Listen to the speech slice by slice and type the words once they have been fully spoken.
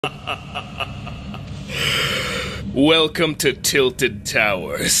Welcome to Tilted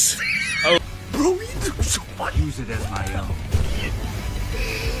Towers. Oh. Bro, you do so much. Use it as my own.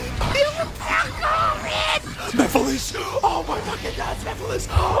 Mephiles! Oh my fucking god, Mephiles!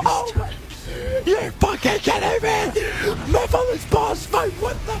 Oh my... You're fucking kidding me! Mephiles boss fight,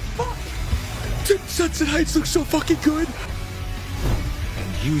 what the fuck? Dude, Sunset Heights looks so fucking good!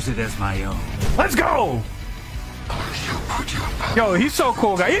 And use it as my own. Let's go! Yo, he's so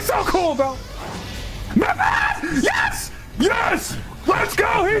cool, guy. He's so cool, bro! Mephiles! Yes! Yes! Let's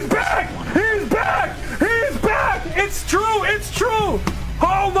go! He's back! He's back! He's back! It's true! It's true!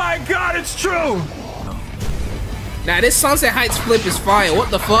 Oh my god, it's true! Nah, this Sunset Heights flip is fire.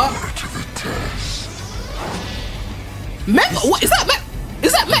 What the fuck? Meth? What is that? Meth?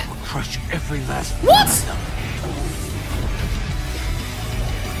 Is that meth? Crush every last what?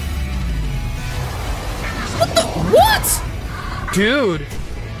 What the? What? Dude,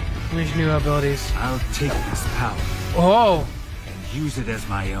 these new abilities. I'll take this power. Oh. And use it as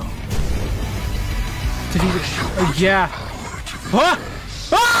my own. Did he? Yeah. Huh?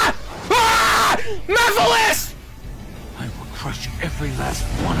 Ah! Ah! Mephiles! I will crush every last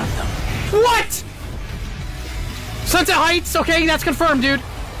one of them. What? Sunset Heights? Okay, that's confirmed, dude.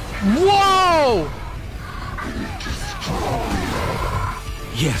 Whoa!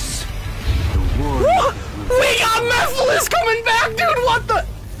 Yes. The warrior. We got Mephiles coming back, dude! What the?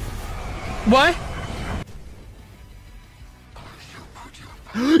 What?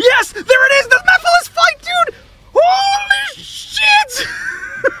 Yes! There it is! The Mephiles fight, dude! Holy shit!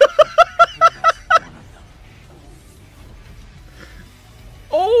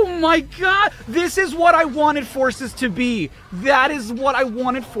 Oh my god! This is what I wanted Forces to be! That is what I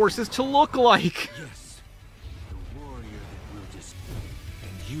wanted Forces to look like! Yes. The warrior that will just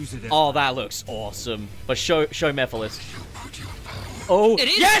use it as oh, that looks awesome. But show Mephiles. Oh, It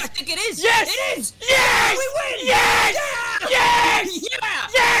is. yes! I think it is. Yes! It is. Yes! We win. Yes! Yeah! Yes! Yeah!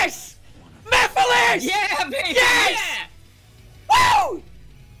 Yes! Mephiles! Yeah, baby. Yes! Yeah! Woo!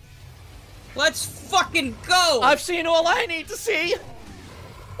 Let's fucking go. I've seen all I need to see.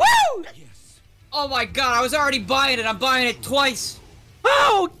 Woo! Yes. Oh my god, I was already buying it. I'm buying it twice.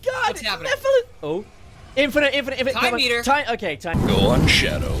 Oh god! What's happening? Mephiles! Oh. Infinite. Time Come on. meter. Time. Okay, time. Go on,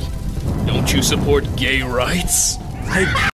 Shadow. Don't you support gay rights?